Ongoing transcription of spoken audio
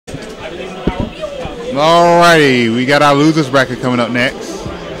Alrighty, we got our losers bracket coming up next.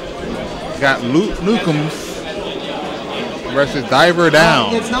 Got LukeNukems versus Diver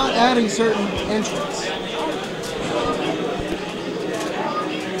Down. It's not adding certain entrants.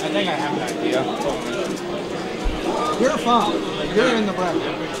 I think I have an idea. You're fine. You're in the bracket.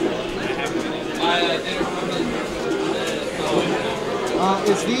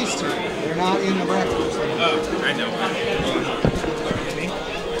 It's these two. They're not in the bracket. Oh, I know.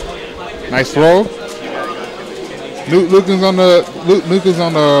 Nice throw. Luke's on the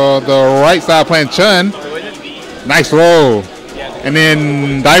right side playing Chun. Nice throw. And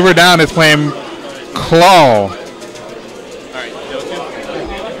then Diver Down is playing Claw.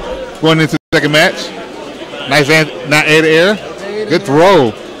 Going into the second match. Nice not air to air. Good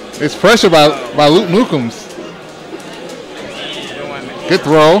throw. It's pressure by LukeNukems. Good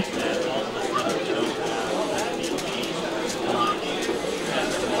throw.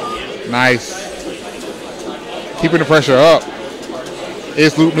 Nice. Keeping the pressure up.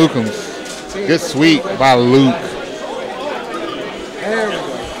 It's LukeNukems. Good sweep by Luke.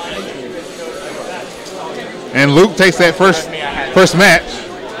 And Luke takes that first match.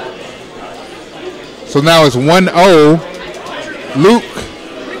 So now it's 1-0. Luke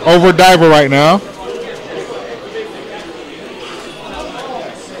over Diver right now.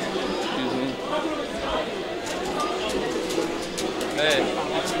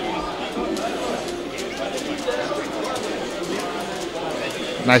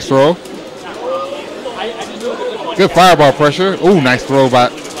 Nice throw. Good fireball pressure. Ooh, nice throw by,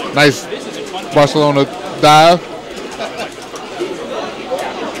 nice Barcelona dive.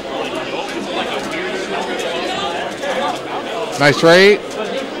 Nice trade.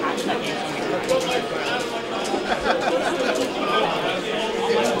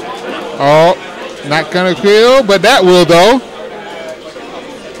 Oh, not gonna kill, but that will though.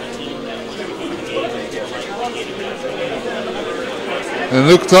 And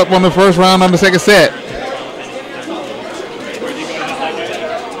Luke's up on the first round on the second set.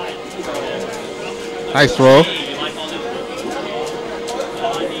 Nice throw.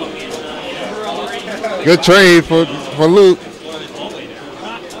 Good trade for Luke.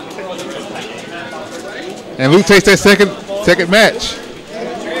 And Luke takes that second match.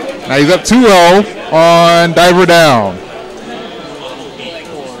 Now he's up 2-0 on Diver Down.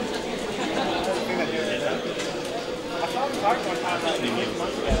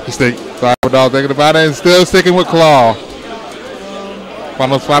 He's thinking about it and still sticking with Claw.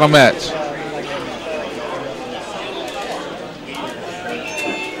 Final match.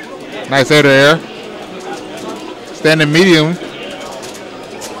 Nice air to air. Standing medium.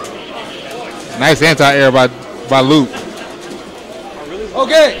 Nice anti-air by Luke.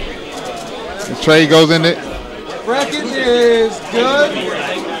 Okay. The trade goes in it. Bracket is good.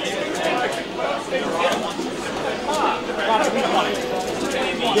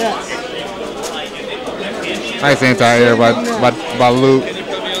 Yes. Nice anti-air by Luke.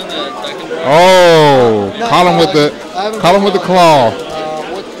 Oh, caught him with the claw.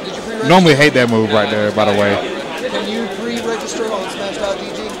 Normally hate that move right there, by the way. Can you pre-register on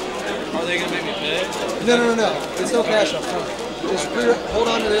Smash.gg? Are they gonna make me pay? No. There's no cash up front. Just hold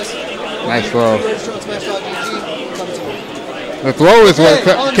on to this. Nice throw. Pre-register on Smash.gg. Come to me. The throw is what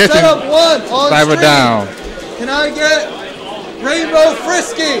catching setup one on Diver stream. Down. Can I get Rainbow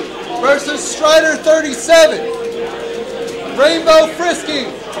Frisky versus Strider 37? Rainbow Frisky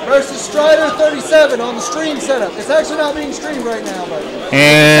versus Strider 37 on the stream setup. It's actually not being streamed right now, but.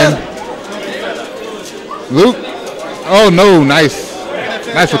 And Luke, oh no, nice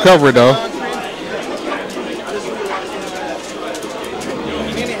recovery though.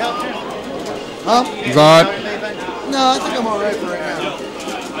 Huh? He's on. No, I think I'm alright for right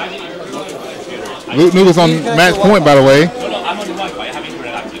now. Luke was on match point, by the way.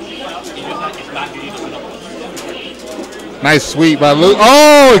 Nice sweep by Luke.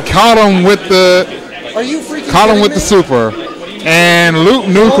 Oh, he caught him with the. Are you freaking Caught him kidding with me? the super. And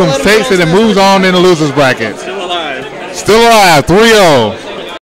LukeNukems takes it and moves on in the losers bracket. Still alive. Still alive, 3-0.